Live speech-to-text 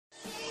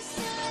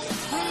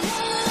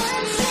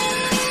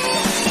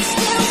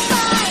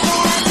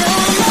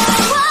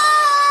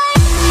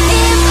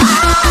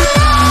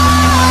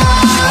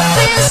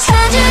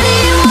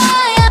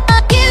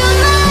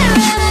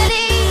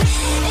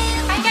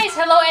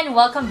and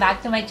welcome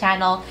back to my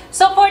channel.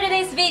 So for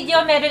today's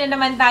video, meron na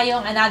naman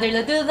tayong another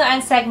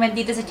lutuan segment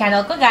dito sa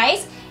channel ko,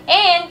 guys.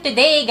 And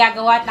today,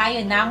 gagawa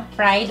tayo ng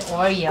fried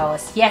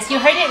Oreos. Yes, you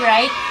heard it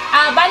right.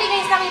 Bali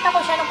guys, nakita ko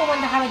siya nung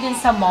pumunta kami dun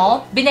sa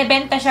mall.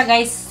 Binebenta siya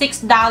guys,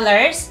 $6.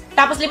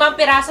 Tapos 5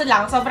 piraso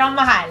lang, sobrang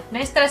mahal.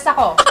 Na-stress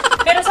ako.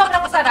 Pero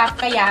sobrang sarap,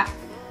 kaya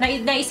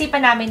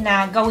naisipan namin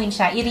na gawin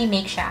siya,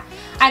 i-remake siya.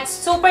 At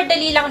super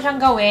dali lang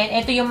siyang gawin.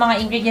 Ito yung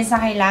mga ingredients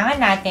na kailangan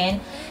natin.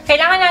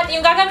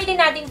 Yung gagamitin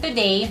natin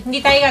today, hindi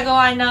tayo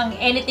gagawa ng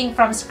anything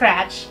from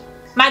scratch.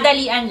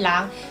 Madalian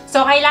lang.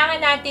 So, kailangan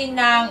natin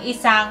ng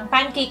isang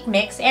pancake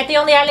mix. Ito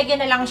yung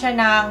nilalagyan na lang siya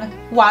ng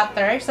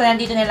water. So,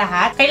 nandito na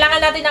lahat. Kailangan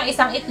natin ng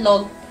isang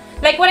itlog.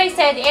 Like what I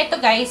said, ito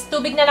guys,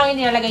 tubig na lang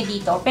yung nilalagay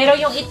dito. Pero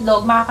yung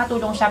itlog,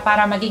 makakatulong siya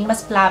para maging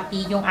mas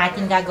fluffy yung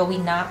ating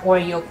gagawin na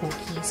Oreo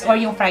cookies or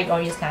yung fried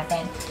Oreos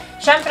natin.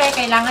 Siyempre,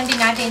 kailangan din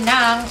natin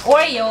ng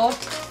Oreo.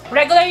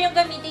 Regular yung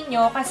gamitin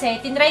nyo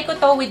kasi tinry ko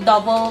to with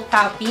double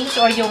toppings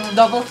or yung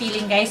double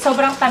filling guys.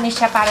 Sobrang tamis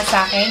siya para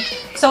sa akin.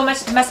 So,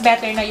 mas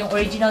better na yung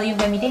original yung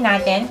gamitin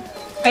natin.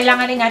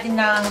 Kailangan rin natin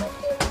ng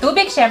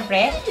tubig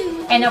syempre.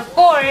 And of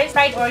course,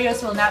 fried Oreos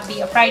will not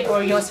be a fried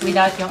Oreos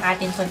without yung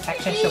ating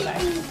confection sugar.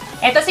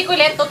 Eto si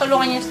Colette,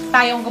 tutulungan niya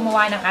tayong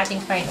gumawa ng ating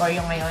fried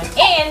Oreo ngayon.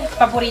 And,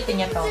 paborito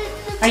niya to.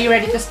 Are you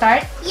ready to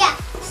start? Yeah.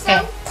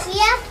 So, we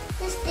have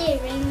the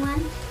steering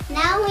one.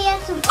 Now we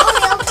have some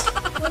Oreos.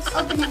 Let's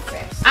open it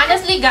first.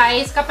 Honestly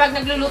guys, kapag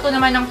nagluluto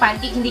naman ng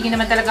pancake, hindi nyo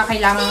naman talaga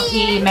kailangan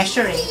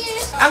i-measure eh.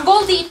 Ang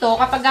goal dito,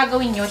 kapag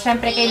gagawin nyo,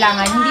 syempre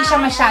kailangan hindi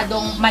siya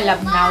masyadong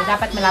malabnaw.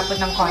 Dapat malapot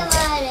ng konti.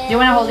 Do you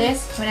wanna hold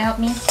this? You wanna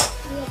help me?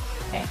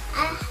 Okay.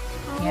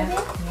 Yeah.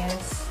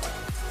 Yes.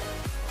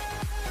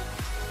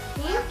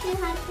 Thank you,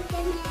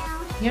 now.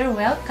 You're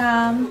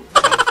welcome.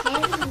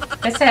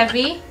 That's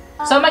heavy.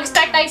 So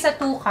mag-start tayo sa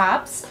 2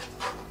 cups.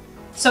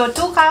 So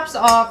 2 cups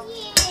of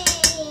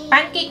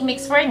pancake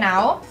mix for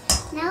now.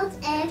 Now it's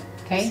egg.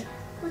 Okay.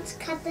 Let's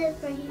cut it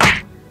right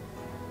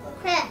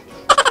here.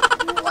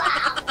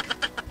 Wow.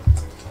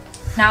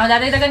 Now,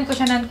 dadagdagan ko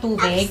siya ng I'm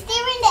tubig.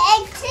 stirring the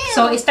egg too.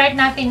 So, start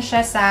natin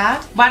siya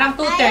sa parang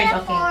 2/3. I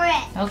Okay. pour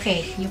it. Okay,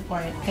 you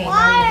pour it. Okay,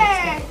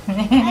 Water. now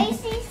you mix I it.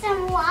 see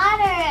some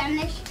water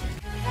on the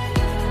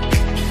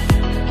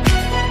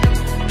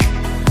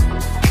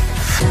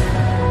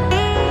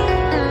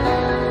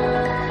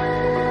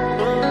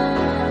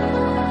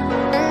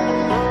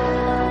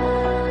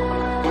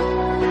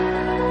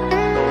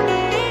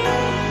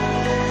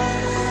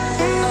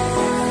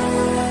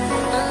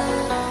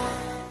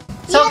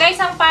So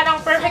guys, ang parang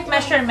perfect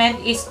measurement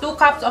is 2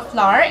 cups of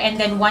flour and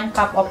then 1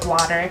 cup of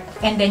water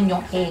and then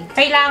yung egg.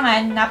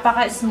 Kailangan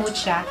napaka-smooth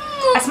siya.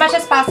 As much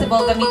as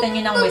possible, gamitan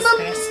nyo ng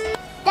whiskers.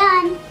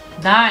 Done.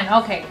 Done.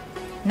 Okay.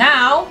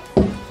 Now,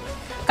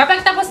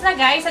 kapag tapos na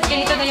guys at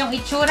ganito na yung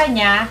itsura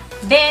niya,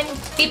 then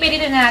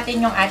pipiritin na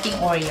natin yung ating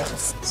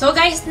Oreos. So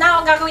guys,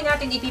 now ang gagawin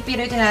natin,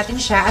 ipipiritin natin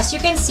siya. As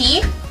you can see,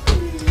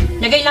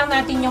 lagay lang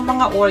natin yung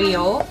mga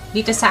Oreo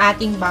dito sa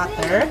ating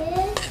butter.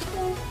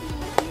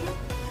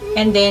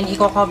 And then,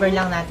 i-cover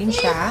lang natin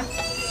siya.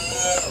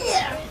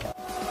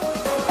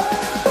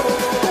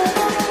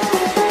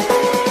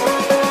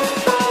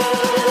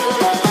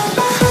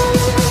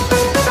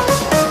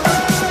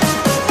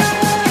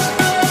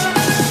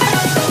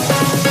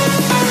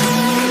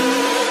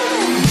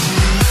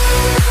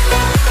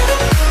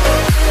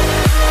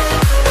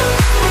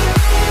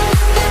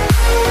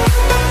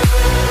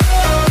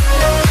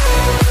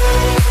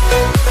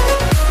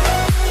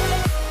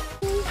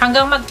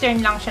 Hanggang mag-turn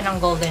lang siya ng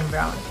golden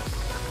brown.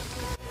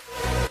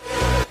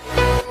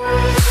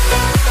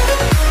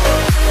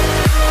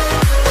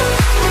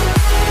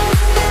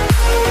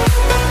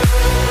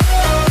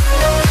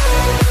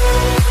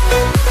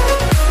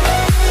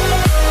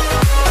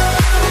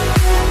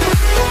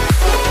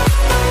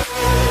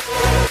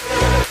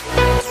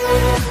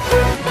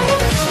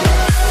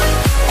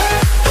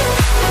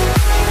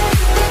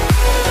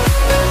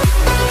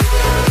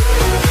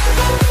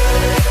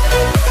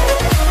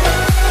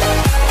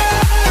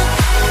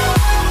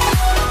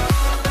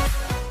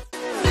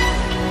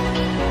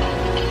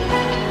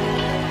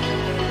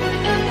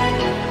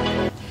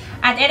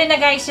 At ito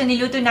na guys, yung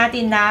niluto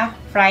natin na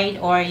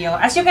fried Oreo.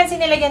 As you can see,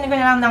 nilagyan ko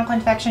na lang ng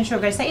confection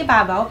sugar sa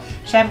ibabaw.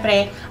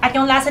 Syempre, at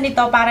yung lasa nito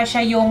para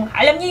siya yung,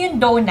 alam niyo yung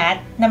donut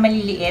na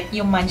maliliit,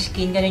 yung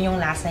munchkin, ganun yung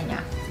lasa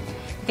niya.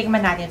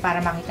 Tikman natin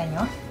para makita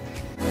nyo.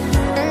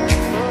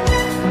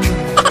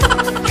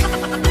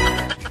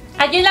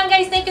 At yun lang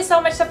guys, thank you so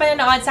much sa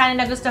panonood. Sana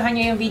nagustuhan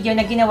nyo yung video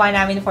na ginawa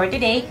namin for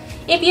today.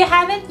 If you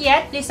haven't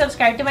yet, please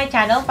subscribe to my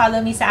channel. Follow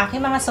me sa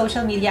aking mga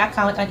social media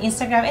account on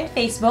Instagram and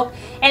Facebook.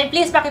 And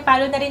please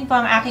pakipollow na rin po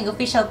ang aking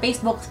official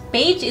Facebook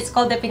page. It's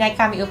called the Pinay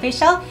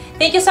Official.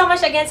 Thank you so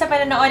much again sa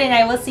panonood and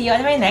I will see you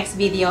on my next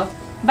video.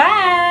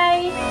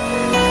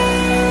 Bye!